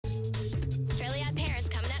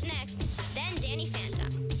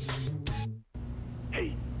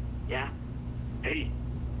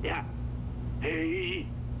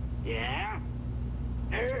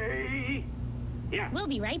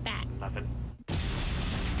be right back. 11.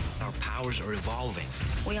 Our powers are evolving.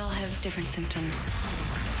 We all have different symptoms.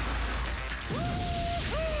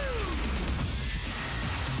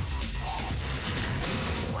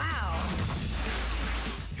 Wow.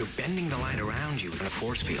 You're bending the light around you in a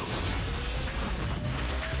force field.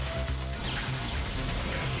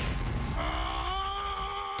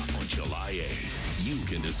 On July 8th, you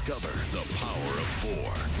can discover the power of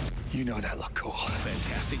 4. You know that look cool.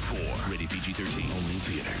 Fantastic 4. Rated PG-13. Only in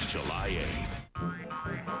theaters. July 8th.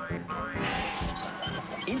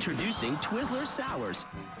 Introducing Twizzlers Sours.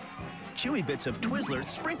 Chewy bits of Twizzlers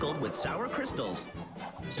sprinkled with sour crystals.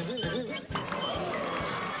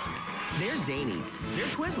 They're zany. They're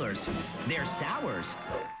Twizzlers. They're sours.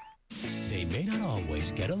 They may not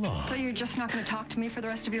always get along. So you're just not going to talk to me for the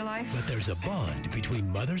rest of your life? But there's a bond between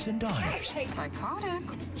mothers and daughters. Hey, psychotic.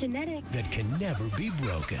 It's genetic. That can never be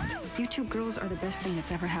broken. You two girls are the best thing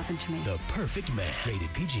that's ever happened to me. The Perfect Man.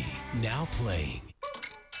 Rated PG. Now playing.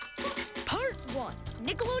 Part 1,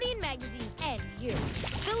 Nickelodeon Magazine and you.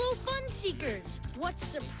 Fellow fun seekers, what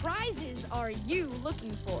surprises are you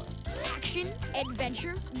looking for? Action,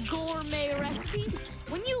 adventure, gourmet recipes?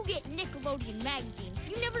 When you get Nickelodeon Magazine,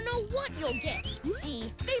 you never know what you'll get.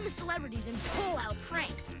 See famous celebrities and pull-out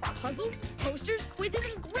pranks, puzzles, posters, quizzes,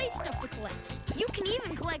 and great stuff to collect. You can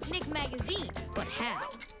even collect Nick Magazine, but how?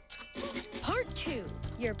 Part 2,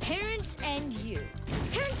 your parents and you.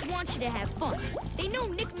 Parents want you to have fun. They know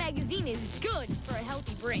Nick Magazine is good for a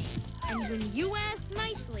healthy brain. And when you ask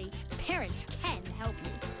nicely, parents can help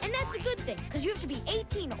you. And that's a good thing, because you have to be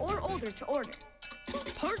 18 or older to order.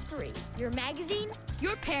 Part 3, your magazine,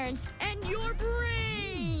 your parents, and your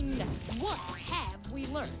brain. What have we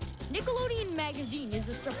learned? Nickelodeon Magazine is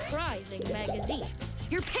a surprising magazine.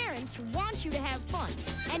 Your parents want you to have fun,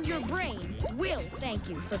 and your brain will thank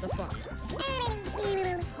you for the fun.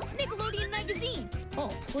 Nickelodeon Magazine.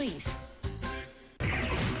 Oh, please.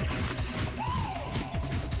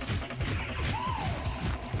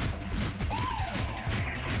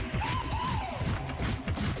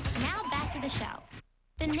 Now back to the show.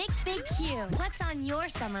 The Nick Big Q. What's on your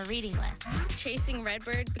summer reading list? Chasing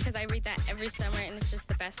Redbird, because I read that every summer and it's just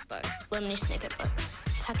the best book. Lemony Snicket books.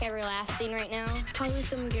 Tuck Everlasting right now. Probably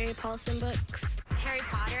some Gary Paulson books. Harry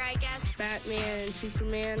Potter, I guess. Batman and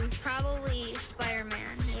Superman. Probably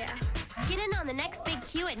Spider-Man, yeah. Get in on the next Big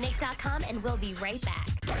Q at Nick.com and we'll be right back.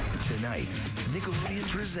 Tonight, Nickelodeon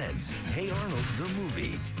presents Hey Arnold, the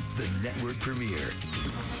movie, the network premiere.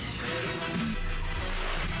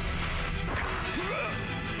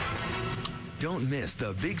 Don't miss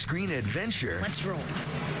the big screen adventure. Let's roll.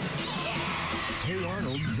 Hey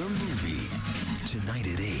Arnold, the movie. Tonight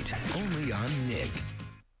at 8, only on Nick.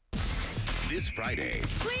 This Friday.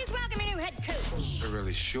 Please welcome your new head coach. They're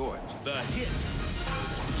really short. The hits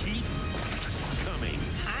keep coming.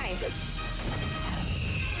 Hi.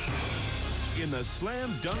 In the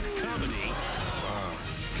slam dunk comedy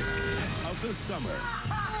of the summer.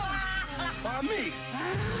 Me.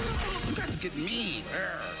 You got to get me.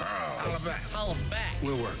 Holla back. Holla back.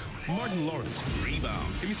 We'll work on it. Martin Lawrence,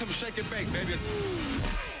 Rebound. Give me some shake and bake, baby.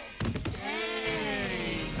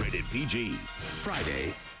 Rated PG.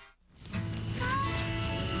 Friday.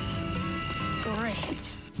 Great.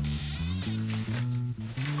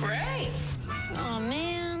 Great. Oh,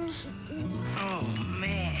 man. Oh,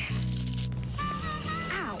 man.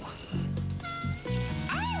 Ow.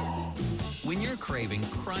 When you're craving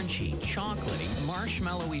crunchy, chocolatey,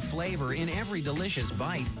 marshmallowy flavor in every delicious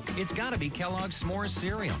bite, it's got to be Kellogg's S'mores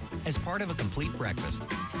cereal as part of a complete breakfast.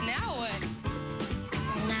 Now what?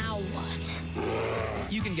 Now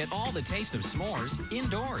what? You can get all the taste of s'mores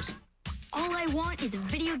indoors. All I want is a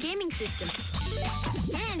video gaming system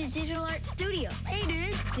and a digital art studio. Hey,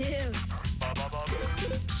 dude.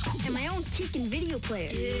 And my own kicking video player.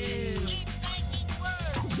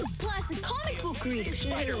 Plus a comic book reader.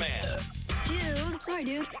 Spider-Man. Dude, sorry,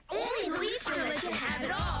 dude. Only Leapster lets you have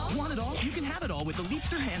it all. Want it all? You can have it all with the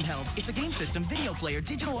Leapster handheld. It's a game system, video player,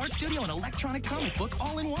 digital art studio, and electronic comic book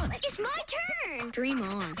all in one. It's my turn. Dream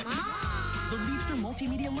on. The Leapster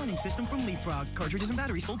multimedia learning system from Leapfrog. Cartridges and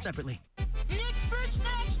batteries sold separately. Nick Fruit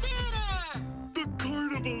Snacks Theater! The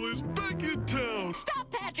carnival is back in town.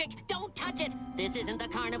 Stop, Patrick! Don't touch it! This isn't the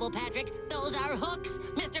carnival, Patrick. Those are hooks.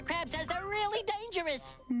 Mr. Krabs says they're really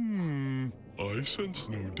dangerous. I sense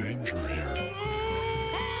no danger here.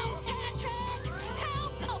 Help, Patrick!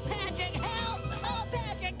 Help! Oh, Patrick, help! Oh,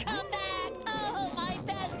 Patrick, come back! Oh, my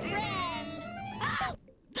best friend! Oh!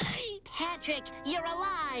 Patrick, you're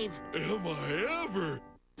alive! Am I ever?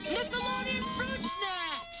 Nickelodeon Fruit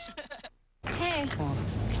Snacks! Hey.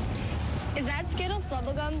 Is that Skittles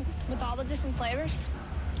bubblegum with all the different flavors?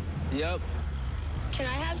 Yep. Can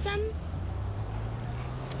I have some?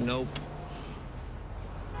 Nope.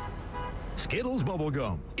 Skittles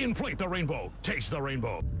bubblegum. Inflate the rainbow. Taste the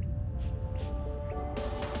rainbow.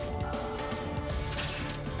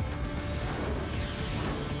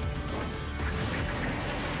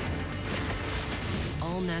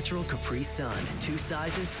 All-natural Capri Sun. 2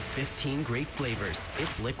 sizes, 15 great flavors.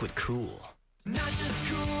 It's liquid cool. Not just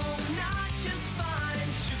cool, not just fun.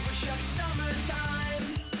 Super Chuck summertime.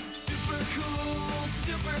 Super cool,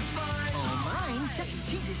 super fun. Oh, mine, Chuck E.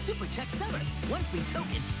 Cheese's Super Chuck Summer. 1 free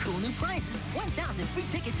token, cool new prizes, 1,000 free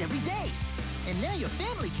tickets every day. And now your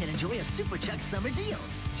family can enjoy a Super Chuck Summer deal.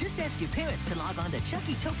 Just ask your parents to log on to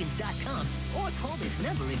chuckytokens.com or call this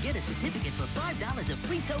number and get a certificate for $5 of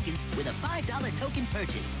free tokens with a $5 token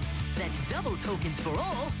purchase. That's double tokens for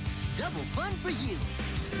all, double fun for you.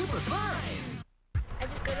 Super fun! I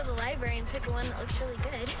just go to the library and pick one that looks really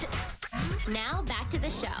good. Now back to the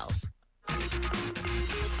show.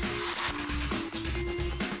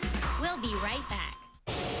 We'll be right back.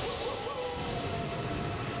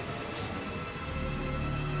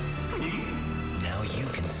 Now you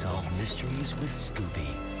can solve mysteries with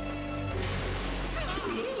Scooby.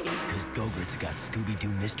 Because Go-Gurt's got Scooby-Doo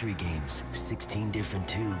mystery games. 16 different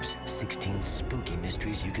tubes, 16 spooky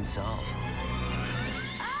mysteries you can solve.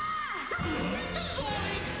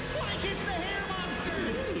 Like it's the hair monster!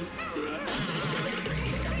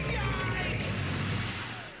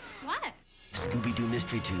 What? Scooby-Doo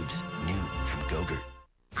mystery tubes, new from Go-Gurt.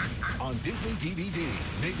 On Disney DVD,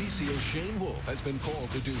 Navy SEAL Shane Wolf has been called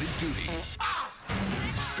to do his duty.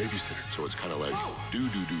 Babysitter, so it's kind of like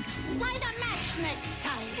do-do-do-do. Light a match next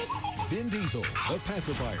time. Vin Diesel, The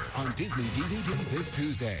Pacifier, on Disney DVD this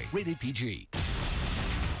Tuesday. Rated PG.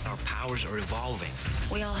 Our powers are evolving.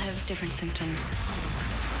 We all have different symptoms.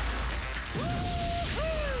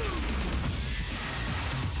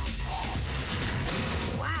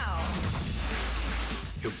 Wow.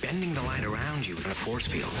 You're bending the light around you in a force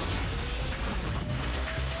field.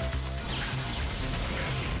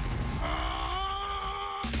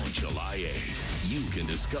 On July 8th, you can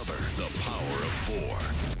discover the power of 4.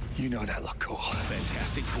 You know that look cool.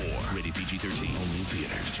 Fantastic 4. Rated PG-13. Only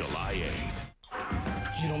theaters. July 8th.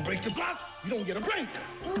 You don't break the block, you don't get a break.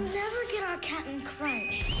 We'll never get our Captain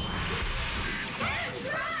Crunch.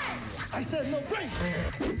 I said no break.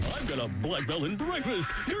 I've got a black belt in breakfast.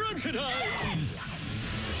 Crunchitize!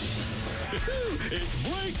 It's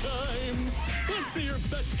break time. Let's see your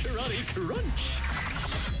best karate crunch.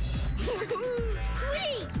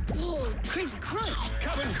 Sweet! Whoa, crazy crunch.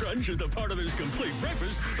 Captain Crunch is the part of this complete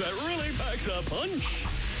breakfast that really packs a punch.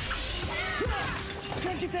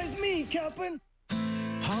 Crunchitize me, Captain.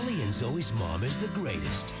 Holly and Zoe's mom is the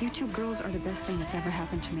greatest. You 2 girls are the best thing that's ever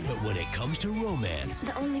happened to me. But when it comes to romance,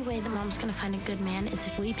 The only way that Mom's gonna find a good man is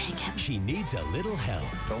if we pick him. she needs a little help.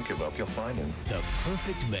 Don't give up, you'll find him. The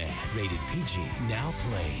Perfect Man, rated PG, now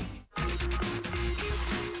playing.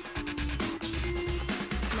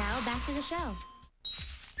 Now back to the show.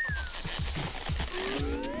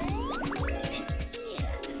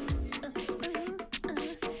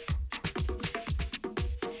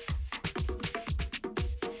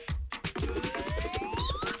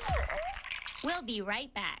 We'll be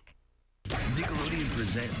right back. Nickelodeon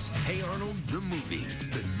presents Hey Arnold, the movie,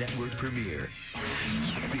 the network premiere.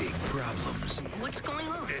 Big problems. What's going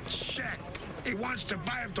on? It's Shaq. He wants to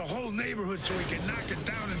buy up the whole neighborhood so he can knock it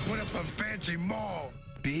down and put up a fancy mall.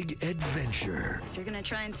 Big adventure. If you're gonna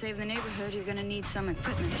try and save the neighborhood, you're gonna need some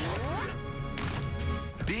equipment.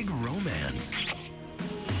 Big romance.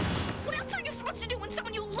 What else are you supposed to do when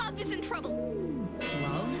someone you love is in trouble?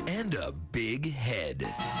 Love? And a big head.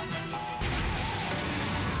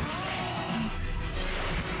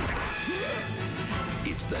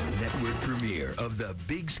 It's the network premiere of the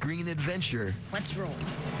big screen adventure. Let's roll.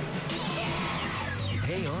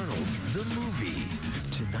 Hey Arnold, the movie.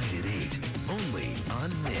 Tonight at 8, only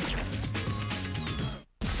on Nick.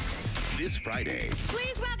 This Friday,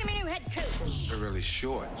 Please welcome your new head coach. They're really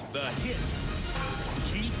short. the hits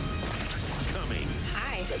keep coming.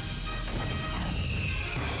 Hi.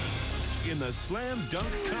 In the slam dunk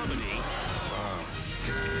comedy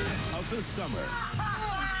of the summer.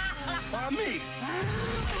 Me.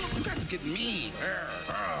 You got to get me.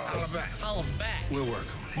 Holla back. Holla back. We'll work.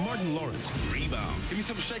 Martin Lawrence. Rebound. Give me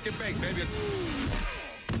some shake and bake, baby.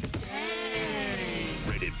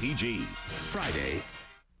 Rated PG. Friday.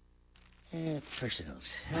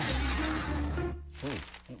 Personals. Oh,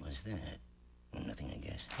 what was that? Nothing, I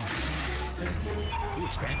guess. Ooh,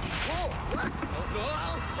 it's crafty. Whoa! What?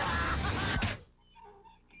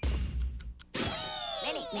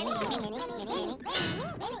 Many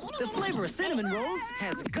The flavor of cinnamon rolls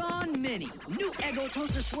has gone mini. New Eggo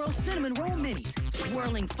Toaster Swirl Cinnamon Roll Minis.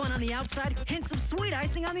 Swirling fun on the outside, hints of sweet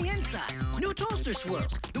icing on the inside. New Toaster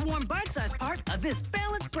Swirls, the warm bite-sized part of this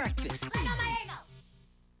balanced breakfast.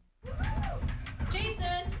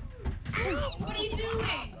 Jason! What are you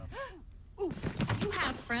doing? Ooh, you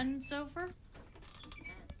have friends, Sofer?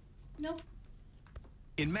 Nope.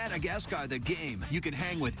 In Madagascar the Game, you can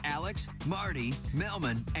hang with Alex, Marty,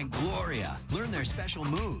 Melman, and Gloria. Learn their special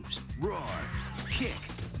moves, roar, kick,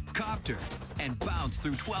 copter, and bounce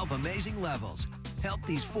through 12 amazing levels. Help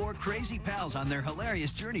these 4 crazy pals on their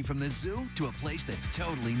hilarious journey from the zoo to a place that's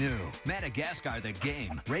totally new. Madagascar the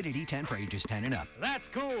Game. Rated E10 for ages 10 and up. That's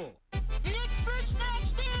cool.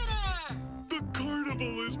 The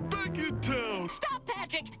carnival is back in town. Stop,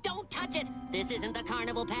 Patrick! Don't touch it! This isn't the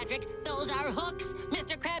carnival, Patrick. Those are hooks.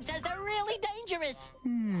 Mr. Krabs says they're really dangerous.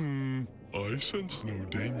 I sense no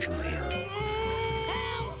danger here.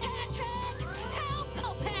 Help, Patrick! Help!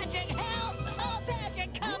 Oh, Patrick, help! Oh,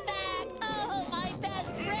 Patrick, come back! Oh, my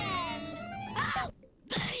best friend! Oh!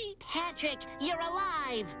 Patrick, you're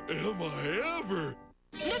alive! Am I ever?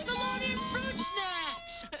 Nickelodeon Fruit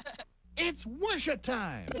Snaps! It's worship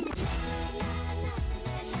time!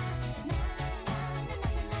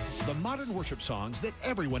 The modern worship songs that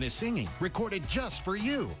everyone is singing, recorded just for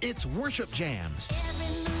you. It's Worship Jams. Every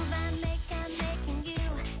move I make, I'm making you.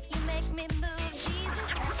 You make me move, Jesus.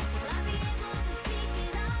 Will I be able to speak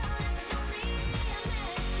it all like it's only a measure?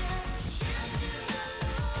 Shout to the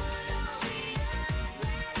Lord, all the earth,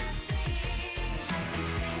 let us sing. I can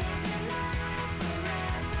sing up and loud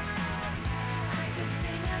forever. I can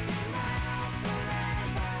sing up and loud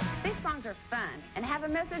forever. These songs are fun and have a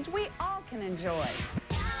message we all can enjoy.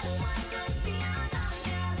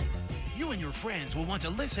 You and your friends will want to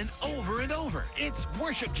listen over and over. It's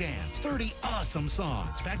Worship Jams, 30 awesome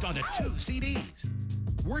songs packed onto 2 CDs.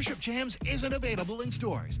 Worship Jams isn't available in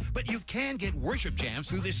stores, but you can get Worship Jams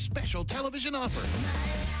through this special television offer.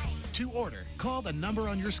 To order, call the number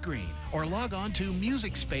on your screen or log on to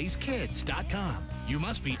MusicSpaceKids.com. You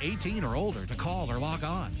must be 18 or older to call or log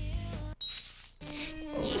on.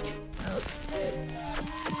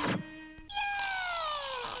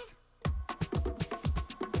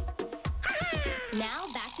 Now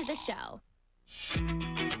back to the show.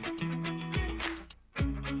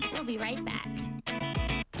 We'll be right back.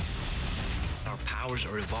 Our powers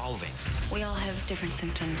are evolving. We all have different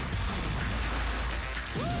symptoms.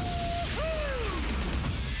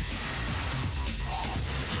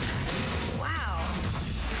 Wow!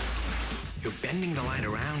 You're bending the light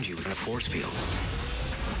around you in a force field.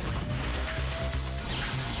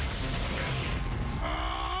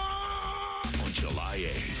 On July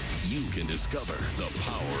 8th, you can discover the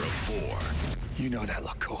power of 4. You know that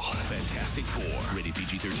look cool. Fantastic 4. Rated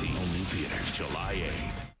PG-13. Only theaters. July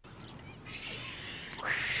 8th.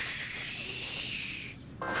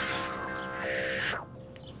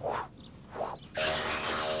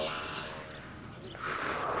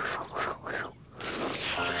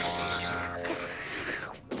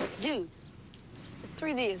 Dude, the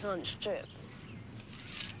 3D is on strip.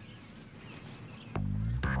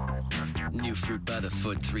 New Fruit by the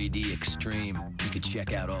Foot 3D Extreme. You can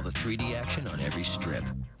check out all the 3D action on every strip.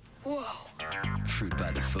 Whoa. Fruit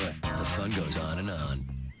by the Foot. The fun goes on and on.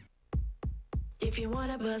 If you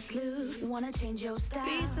wanna bust loose, wanna change your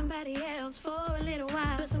style, be somebody else for a little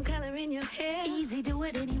while, put some color in your hair, easy, do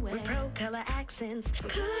it anywhere, with Pro Color Accents from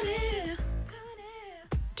Conair.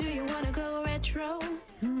 Do you wanna go retro?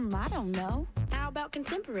 I don't know. How about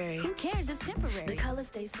contemporary? Who cares? It's temporary. The color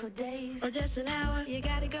stays for days or just an hour. You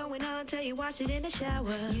got it going on till you wash it in the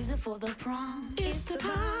shower. Use it for the prom. It's the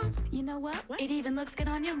bomb. You know what? It even looks good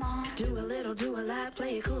on your mom. Do a little, do a lot,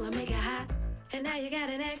 play it cool and make it hot. And now you got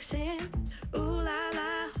an accent. Ooh la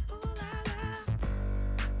la.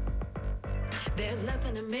 There's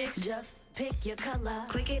nothing to mix. Just pick your color.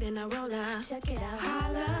 Click it in a roller. Check it out.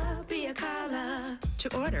 Holla, be a color.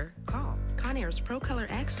 To order, call. Conair's Pro Color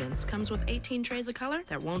Accents comes with 18 trays of color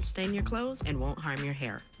that won't stain your clothes and won't harm your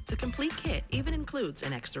hair. The complete kit even includes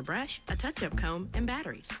an extra brush, a touch-up comb, and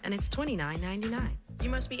batteries, and it's $29.99. You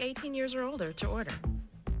must be 18 years or older to order.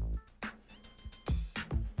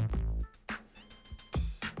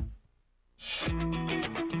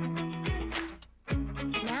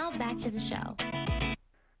 Now back to the show.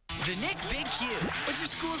 The Nick Big Q. What's your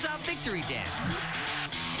school's out victory dance?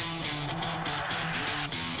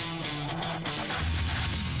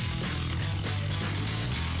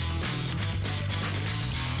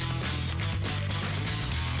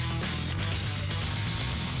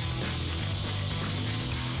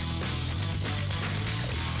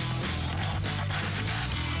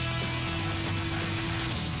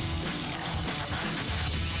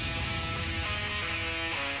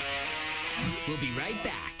 We'll be right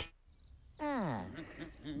back.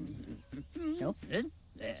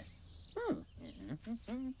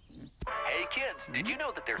 Hey kids, did you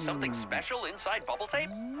know that there's something special inside bubble tape?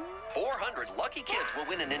 400 lucky kids will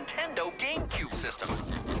win a Nintendo GameCube system.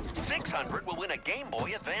 600 will win a Game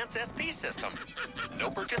Boy Advance SP system. No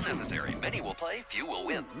purchase necessary. Many will play, few will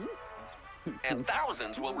win. And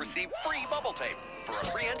thousands will receive free bubble tape. For a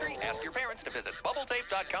free entry, ask your parents to visit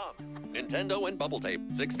bubbletape.com. Nintendo and bubble tape.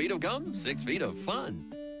 6 feet of gum, 6 feet of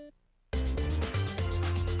fun.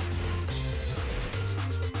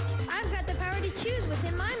 I've got the power to choose what's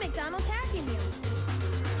in my McDonald's Happy Meal.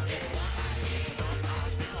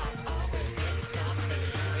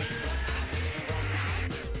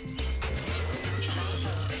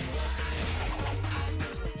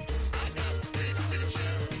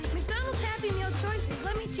 McDonald's Happy Meal choices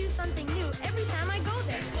let me choose something new every time I go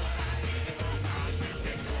there.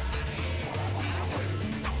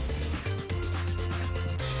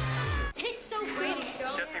 It's so great.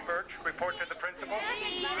 Jesse Birch, report to the principal.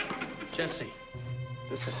 Jesse,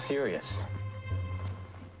 this is serious.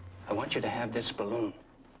 I want you to have this balloon.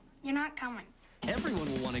 You're not coming.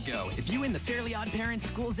 Everyone will want to go if you win the Fairly Odd Parents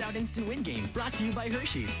Schools Out Instant Win game, brought to you by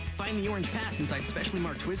Hershey's. Find the orange pass inside specially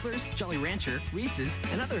marked Twizzlers, Jolly Rancher, Reese's,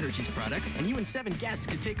 and other Hershey's products, and you and 7 guests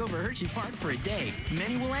could take over Hershey Park for a day.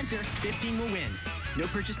 Many will enter, 15 will win. No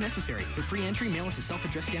purchase necessary. For free entry, mail us a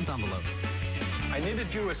self-addressed stamped envelope. I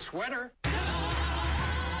knitted you a sweater.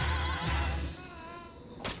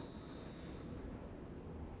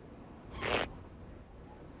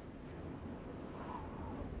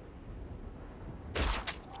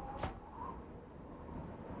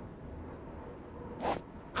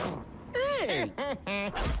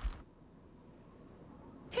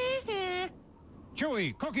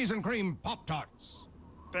 Chewy cookies and cream Pop-Tarts.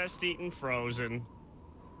 Best eaten frozen.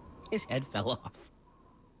 His head fell off.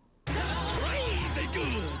 Crazy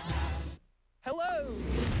good. Hello.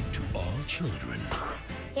 To all children,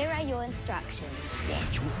 Here are your instructions.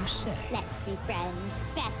 watch what you say. Let's be friends.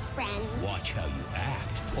 Best friends. Watch how you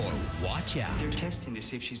act, or watch out They're testing to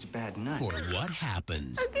see if she's a bad nut. for what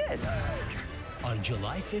happens Good. on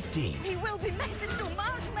July 15th. He will be made into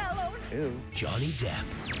marshmallows. Ew. Johnny Depp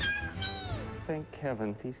Thank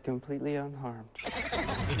heavens he's completely unharmed.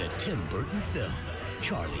 in a Tim Burton film,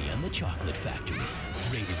 Charlie and the Chocolate Factory.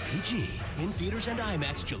 Rated PG. In theaters and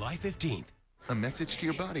IMAX July 15th. A message to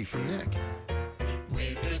your body from Nick.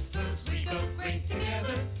 We're good foods, we go great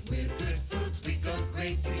together. We're good foods, we go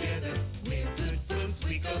great together. We're good foods,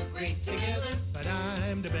 we go great together. But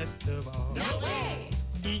I'm the best of all. No way!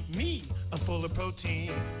 Eat me, I'm full of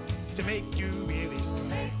protein to make you really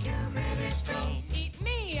strong. Eat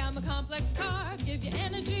me, I'm a complex carb, give you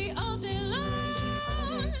energy all day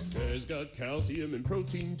long. It's got calcium and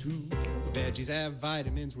protein too. Veggies have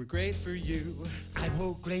vitamins, we're great for you. I'm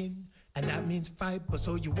whole grain, and that means fiber,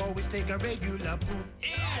 so you always take a regular poop.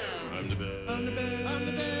 I'm the best. I'm the best. I'm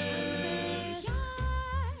the best.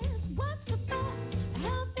 Guys, what's the best? A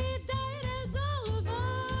healthy diet is all of us.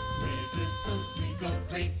 We're good foods, we go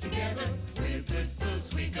great together. We're good foods,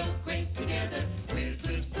 we go great together. We're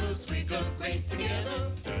good foods, we go great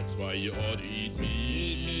together. That's why you ought to eat me.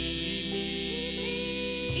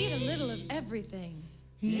 Eat a little of everything.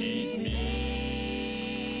 Eat me.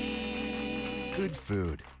 Good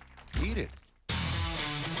food. Eat it.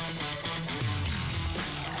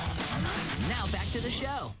 Now back to the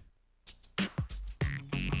show.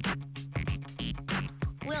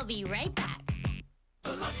 We'll be right back.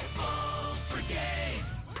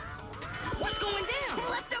 What's going down?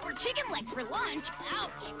 Leftover chicken legs for lunch?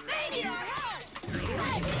 Ouch! They need our help!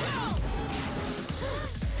 Let's go!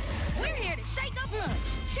 We're here to shake up lunch.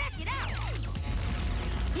 Check it out.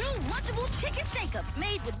 New Lunchable Chicken Shake-Ups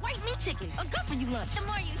made with white meat chicken. A good-for-you lunch. The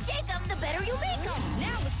more you shake them, the better you make them.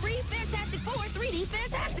 Now with free Fantastic Four 3D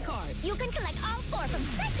Fantastic Cards. You can collect all 4 from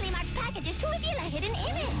specially marked packages to reveal a hidden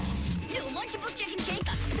image. New Lunchable Chicken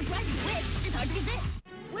Shake-Ups. Surprising twist. It's hard to resist.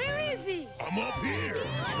 Where is he? I'm up here.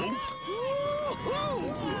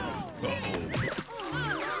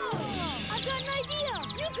 I've got an idea.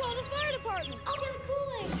 You call the fire department. I'll get the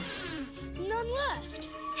Kool-Aid. None left.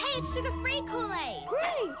 Hey, it's sugar-free Kool-Aid.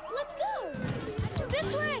 Great. Let's go.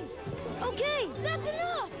 This way. Okay, that's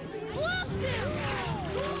enough. Blast him.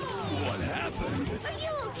 What happened? Are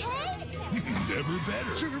you okay? Never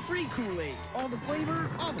better. Sugar-free Kool-Aid. All the flavor,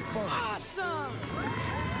 all the fun. Awesome.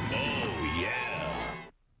 Oh, yeah.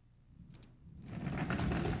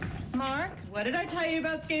 Mark, what did I tell you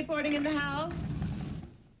about skateboarding in the house?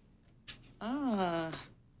 Ah,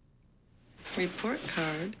 report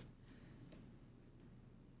card.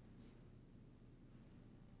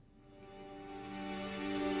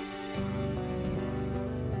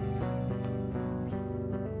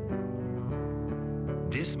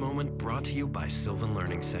 This moment brought to you by Sylvan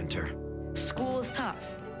Learning Center. School is tough.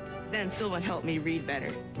 Then Sylvan helped me read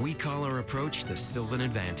better. We call our approach the Sylvan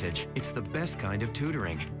Advantage. It's the best kind of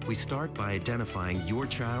tutoring. We start by identifying your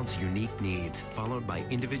child's unique needs, followed by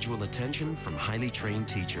individual attention from highly trained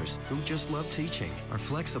teachers who just love teaching. Our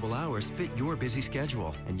flexible hours fit your busy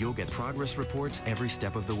schedule, and you'll get progress reports every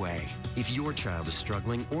step of the way. If your child is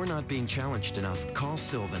struggling or not being challenged enough, call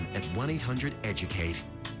Sylvan at 1-800-EDUCATE.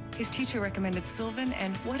 His teacher recommended Sylvan,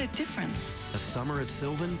 and what a difference. A summer at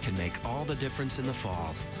Sylvan can make all the difference in the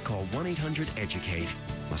fall. Call 1-800-EDUCATE.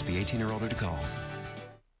 Must be 18 or older to call.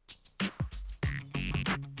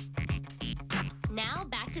 Now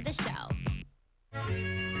back to the show.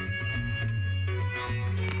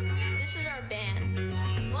 This is our band.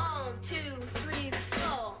 1, 2, 3,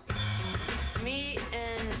 4. Me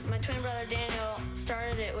and my twin brother Daniel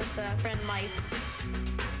started it with a friend Mike.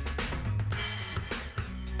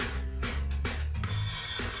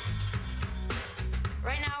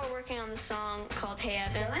 Right now we're working on the song called Hey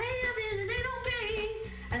I've Been, and it okay.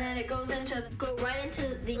 And then it go right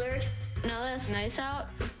into the lyrics. Now that it's nice out,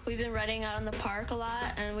 we've been writing out in the park a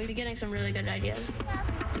lot, and we've been getting some really good ideas.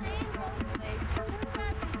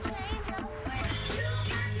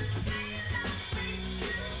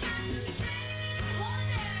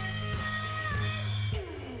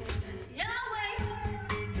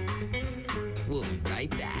 We'll be right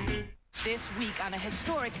back. This week on a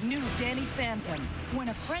historic new Danny Phantom, when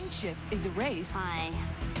a friendship is erased. Hi.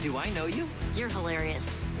 Do I know you? You're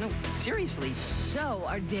hilarious. No, seriously. So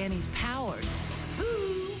are Danny's powers.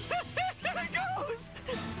 Ghost!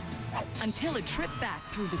 Until a trip back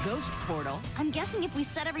through the ghost portal. I'm guessing if we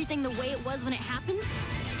set everything the way it was when it happened,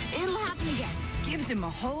 it'll happen again. Gives him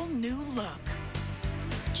a whole new look.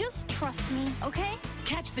 Just trust me, okay?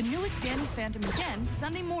 Catch the newest Danny Phantom again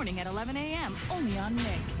Sunday morning at 11 a.m. only on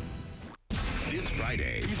Nick. This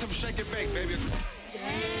Friday, Give me some shake and bake, baby.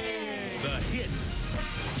 the hits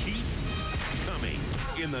keep coming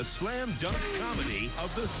in the slam dunk comedy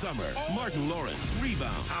of the summer. Martin Lawrence,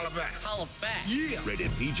 Rebound. Holla back. Holla back. Yeah.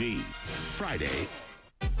 Rated PG. Friday.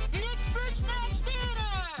 Nick Snacks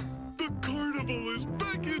Theater! The carnival is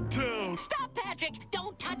back in town. Stop, Patrick!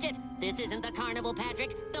 Don't touch it! This isn't the carnival,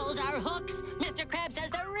 Patrick. Those are hooks. Mr. Krabs says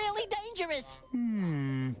they're really dangerous.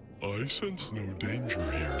 I sense no danger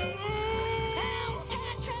here. Help,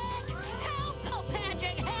 Patrick! Help! Oh,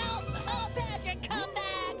 Patrick, help! Oh, Patrick, come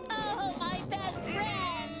back! Oh, my best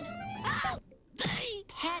friend! Oh,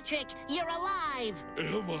 Patrick, you're alive!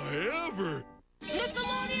 Am I ever?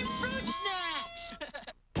 Nickelodeon Fruit Snaps!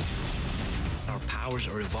 Our powers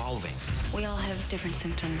are evolving. We all have different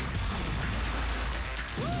symptoms.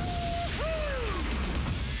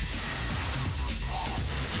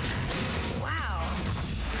 Wow.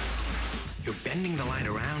 You're bending the light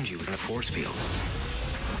around you in a force field.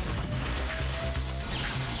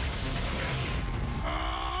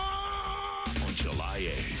 On July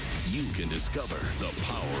 8th, you can discover the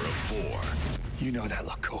power of 4. You know that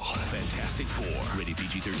look cool. Fantastic 4. Rated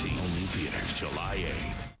PG-13. Only in theaters. July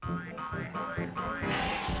 8th.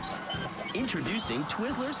 Introducing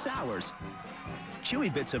Twizzlers Sours. Chewy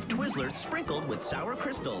bits of Twizzlers sprinkled with sour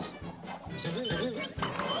crystals.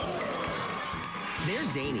 They're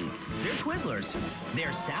zany. They're Twizzlers.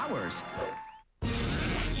 They're sours.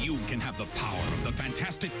 You can have the power of the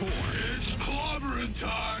Fantastic Four. It's clobbering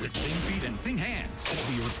time! With thin feet and thin hands,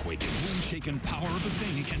 the earthquake and moon-shaking power of the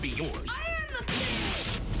Thing can be yours. I am the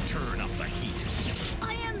Thing! Turn up the heat.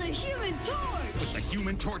 I am the Human Torch! With the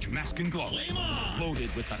Human Torch mask and gloves.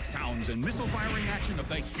 Loaded with the sounds and missile-firing action of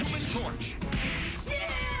the Human Torch.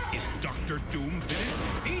 Yeah! Is Dr. Doom finished?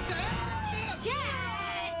 Pizza!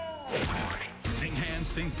 Dad! Thing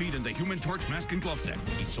hands, thin feet, and the Human Torch mask and glove set.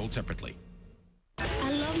 Each sold separately.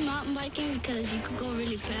 I love mountain biking because you could go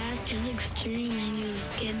really fast. It's extreme and you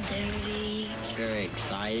get dirty. It's very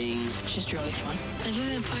exciting. It's just really fun. My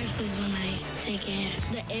favorite part is when I take air.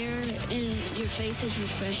 The air in your face is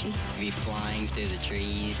refreshing. Be flying through the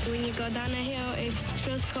trees. When you go down a hill, it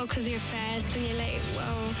feels cool because you're fast and you're like,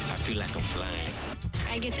 whoa. I feel like I'm flying.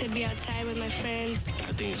 I get to be outside with my friends.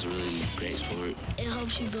 I think it's a really great sport. It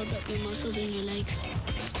helps you build up your muscles in your legs.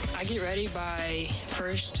 I get ready by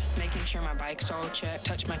first making sure my bike's all checked,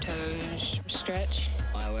 touch my toes, stretch.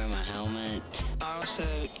 I wear my helmet. I also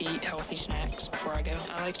eat healthy snacks before I go.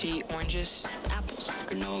 I like to eat oranges, apples,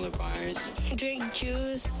 granola bars. Drink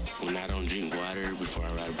juice. When I don't drink water before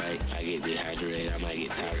I ride a bike, I get dehydrated. I might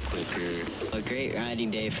get tired quicker. A great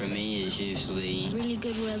riding day for me is usually really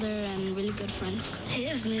good weather and really good friends. It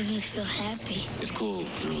just makes me feel happy. It's cool.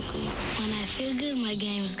 It's really cool. When I feel good, my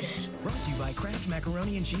game's good. Brought to you by Kraft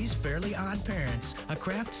Macaroni and Cheese Fairly Odd Parents, a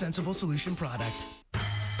Kraft Sensible Solution product.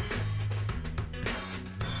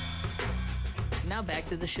 Now back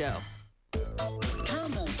to the show.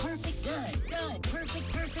 Combo, perfect, good, good,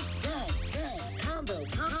 perfect, good. Combo,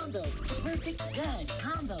 perfect, good.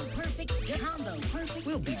 Combo, perfect, good. Combo, perfect.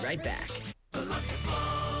 We'll be right back. The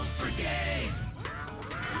Lunchables Brigade.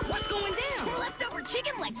 What's going down? Leftover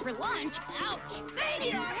chicken legs for lunch. Ouch. They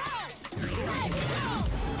need our help. Let's go.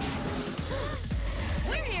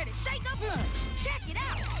 We're here to shake up lunch. Check it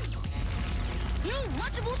out. New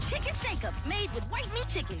Lunchable Chicken Shake-Ups made with white meat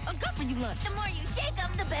chicken. A good-for-you lunch. The more you shake them,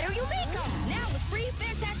 the better you make them. Now with free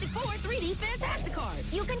Fantastic Four 3D Fantastic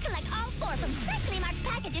Cards. You can collect all 4 from specially marked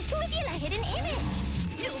packages to reveal a hidden image.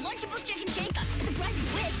 New Lunchable Chicken Shake-Ups. Surprising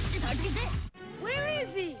twist. It's hard to resist. Where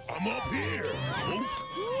is he? I'm up here. Oops.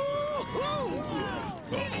 Uh-oh.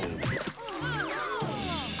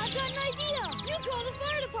 I've got an idea. You call the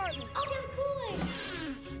fire department. I'll get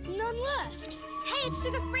Kool-Aid. None left. Hey, it's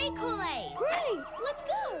sugar-free Kool-Aid. Great. Let's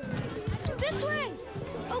go. This way.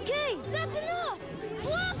 Okay, that's enough.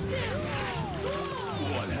 Blast him.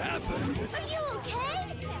 What happened? Are you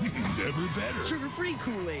okay? Never better. Sugar-free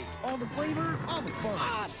Kool-Aid. All the flavor, all the fun.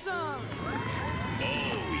 Awesome.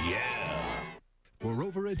 Oh, yeah. For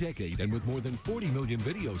over a decade and with more than 40 million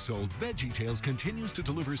videos sold, VeggieTales continues to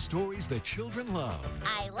deliver stories that children love.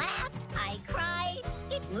 I laughed. I cried.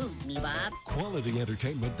 It moved me, Bob. Quality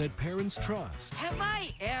entertainment that parents trust. Have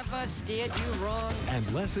I ever steered you wrong? And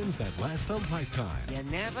lessons that last a lifetime. You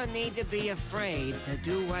never need to be afraid to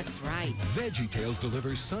do what's right. VeggieTales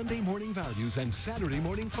delivers Sunday morning values and Saturday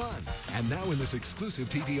morning fun. And now in this exclusive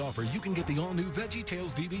TV offer, you can get the all-new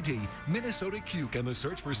VeggieTales DVD, Minnesota Cuke, and the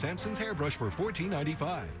Search for Samson's Hairbrush for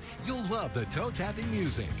 $14.95. You'll love the toe-tapping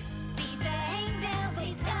music. Pizza Angel,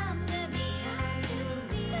 please come to me.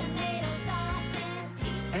 Tomato sauce and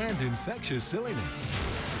cheese. And infectious silliness.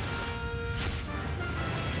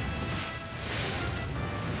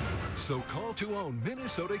 So call to own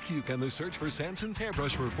Minnesota Cuke and the Search for Samson's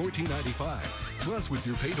Hairbrush for $14.95. Plus, with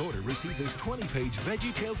your paid order, receive this 20-page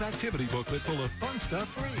VeggieTales activity booklet full of fun stuff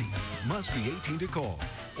free. Must be 18 to call.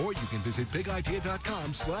 Or you can visit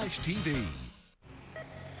bigidea.com/TV.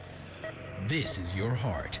 This is your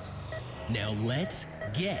heart. Now let's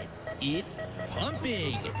get it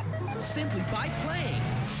pumping. Simply by playing.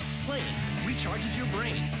 Playing recharges your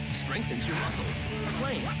brain, strengthens your muscles.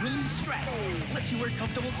 Playing relieves stress, lets you wear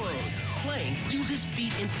comfortable clothes. Playing uses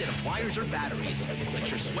feet instead of wires or batteries. Let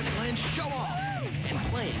your sweat glands show off. And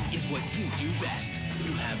playing is what you do best.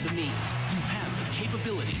 You have the means. You have the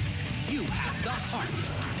capability. You have the heart.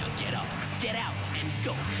 Now get up, get out, and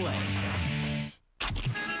go play.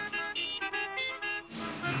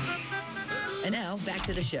 And now, back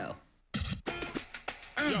to the show.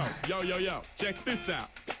 Yo, check this out.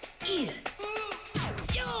 Yeah.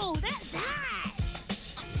 Yo, that's hot.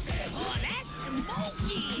 Oh, that's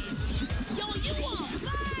smoky. Yo, you on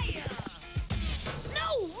fire.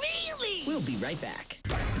 No, really. We'll be right back.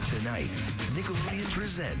 Tonight, Nickelodeon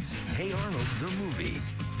presents Hey Arnold, the movie,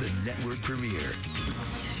 the network premiere.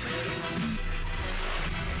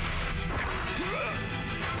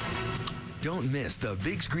 Don't miss the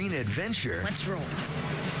big screen adventure. Let's roll.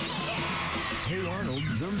 Hey Arnold,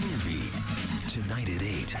 the movie. Tonight at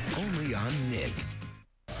 8, only on Nick.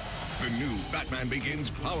 The new Batman Begins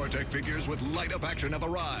PowerTech figures with light-up action have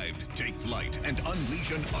arrived. Take flight and unleash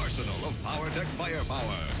an arsenal of PowerTech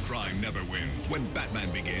firepower. Crime never wins when Batman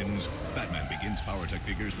begins. Batman Begins PowerTech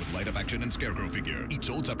figures with light-up action and Scarecrow figure, each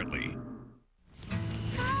sold separately.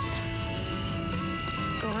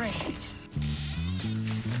 Great.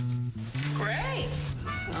 Great!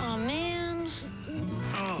 Oh, man.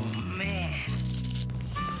 Oh, man.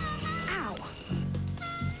 Ow.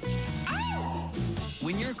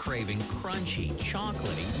 When you're craving crunchy,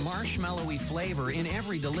 chocolatey, marshmallowy flavor in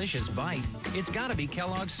every delicious bite, it's got to be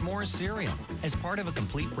Kellogg's S'mores cereal as part of a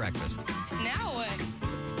complete breakfast. Now what?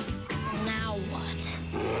 Now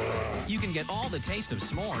what? You can get all the taste of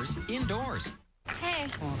s'mores indoors. Hey.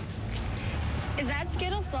 Is that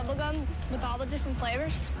Skittles bubblegum with all the different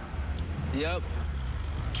flavors? Yep.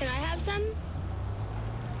 Can I have some?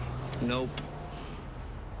 Nope.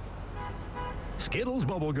 Skittles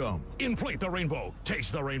bubblegum. Inflate the rainbow.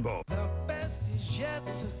 Taste the rainbow. The best is yet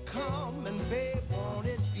to come, and babe, won't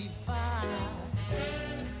it be fine?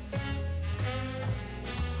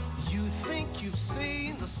 You think you've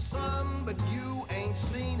seen the sun, but you ain't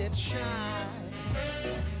seen it shine.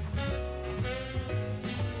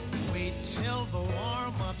 Wait till the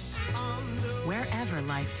warm-up's under. Wherever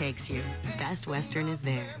life takes you, Best Western is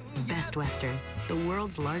there. Best Western, the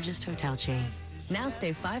world's largest hotel chain. Now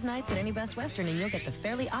stay 5 nights at any Best Western and you'll get the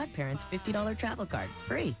Fairly OddParents $50 travel card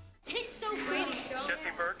free. He's so pretty.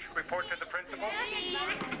 Jesse Birch, report to the principal.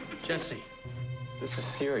 Jesse, this is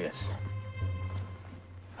serious.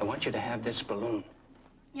 I want you to have this balloon.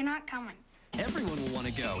 You're not coming. Everyone will want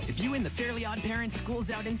to go if you win the Fairly Odd Parents Schools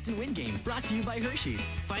Out Instant Win game, brought to you by Hershey's.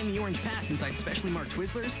 Find the orange pass inside specially marked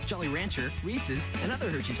Twizzlers, Jolly Rancher, Reese's, and other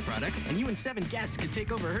Hershey's products, and you and 7 guests could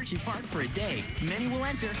take over Hershey Park for a day. Many will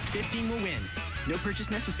enter, 15 will win. No purchase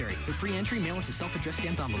necessary. For free entry, mail us a self-addressed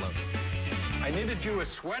stamped envelope. I knitted you a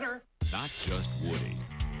sweater. Not just Woody,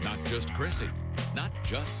 not just Chrissy, not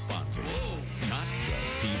just Fonzie, not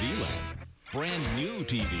just TV Land. Brand new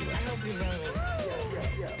TV Land. I hope you made it.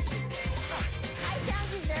 I found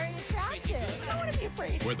you very attractive. I want to be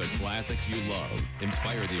afraid. Where the classics you love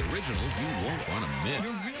inspire the originals you won't want to miss.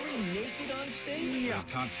 You're really naked on stage? Yeah.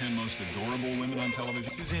 Top 10 most adorable women on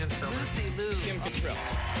television. Suzanne Somers. Lucy Liu. Kim Cattrall.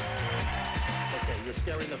 Okay, you're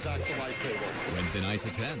scaring the facts of life table. Wednesday nights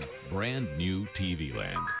at 10. Brand new TV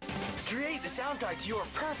Land. Create the soundtrack to your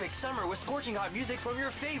perfect summer with scorching hot music from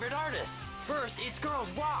your favorite artists. First, it's Girls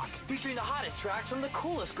Rock, featuring the hottest tracks from the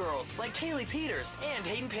coolest girls, like Kaylee Peters and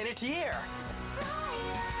Hayden Panettiere.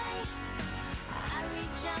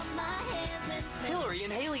 Hillary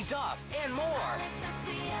and Haley Duff, and more.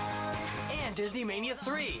 And Disney Mania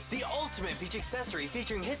 3, the ultimate beach accessory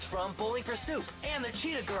featuring hits from Bowling for Soup and the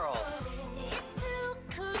Cheetah Girls.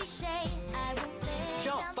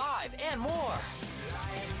 Jump 5, and more.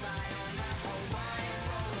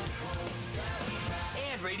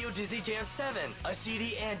 And Radio Disney Jam 7, a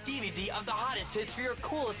CD and DVD of the hottest hits for your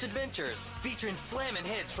coolest adventures, featuring slammin'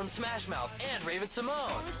 hits from Smash Mouth and Raven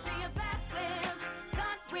Simone,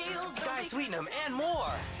 Sky Sweetnam, and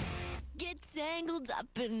more. Get tangled up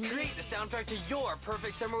in me. Create the soundtrack to your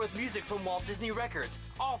perfect summer with music from Walt Disney Records.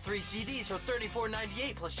 All 3 CDs for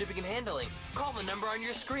 $34.98 plus shipping and handling. Call the number on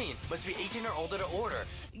your screen. Must be 18 or older to order.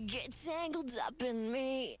 Get tangled up in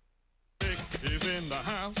me. Nick is in the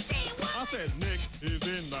house. I said Nick is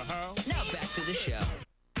in the house. Now back to the show.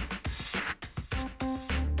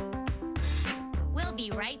 We'll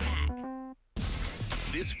be right back.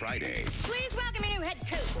 This Friday, Please welcome your new head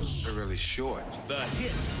coach. they're really short. The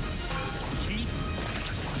hits keep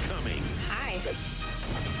coming. Hi.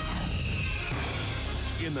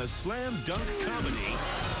 In the slam dunk comedy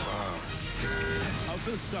of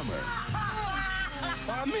the summer.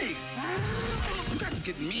 By me. You got to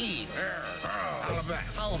get mean. Holla back.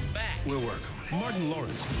 Holla back. We'll work on it. Martin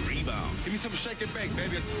Lawrence, Rebound. Give me some shake and bake,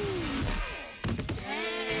 baby.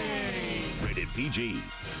 Rated PG.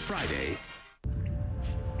 Friday.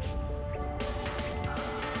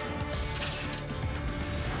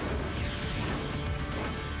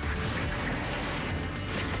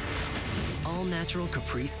 All natural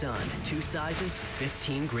Capri Sun. 2 sizes,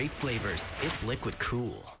 15 great flavors. It's liquid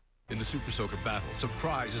cool. In the Super Soaker battle,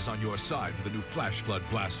 surprise is on your side with the new Flash Flood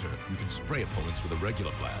Blaster. You can spray opponents with a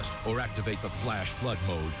regular blast, or activate the Flash Flood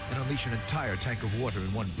mode and unleash an entire tank of water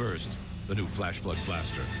in one burst. The new Flash Flood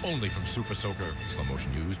Blaster, only from Super Soaker. Slow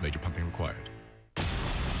motion used, major pumping required.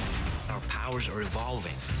 Our powers are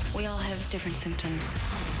evolving. We all have different symptoms.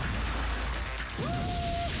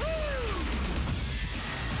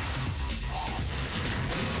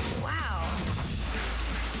 Wow.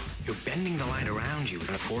 You're bending the light around you in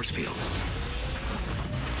a force field.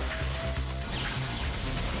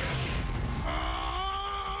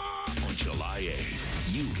 On July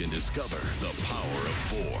 8th, you can discover the power of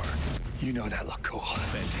 4. You know that look cool.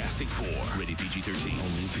 Fantastic 4. Rated PG-13.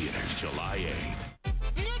 Only in theaters. July 8th.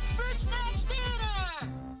 Nick Fritz Max Theater!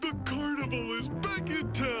 The carnival is back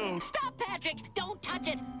in town. Stop, Patrick! Don't touch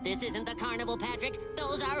it! This isn't the carnival, Patrick.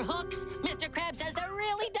 Those are hooks. Mr. Krabs says they're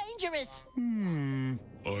really dangerous.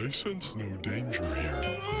 I sense no danger here.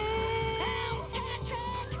 Help,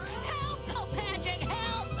 Patrick! Help! Oh, Patrick,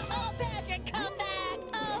 help! Oh, Patrick, come back!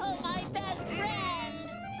 Oh, my best friend!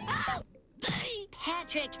 Oh,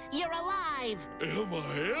 Patrick, you're alive! Am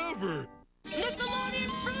I ever?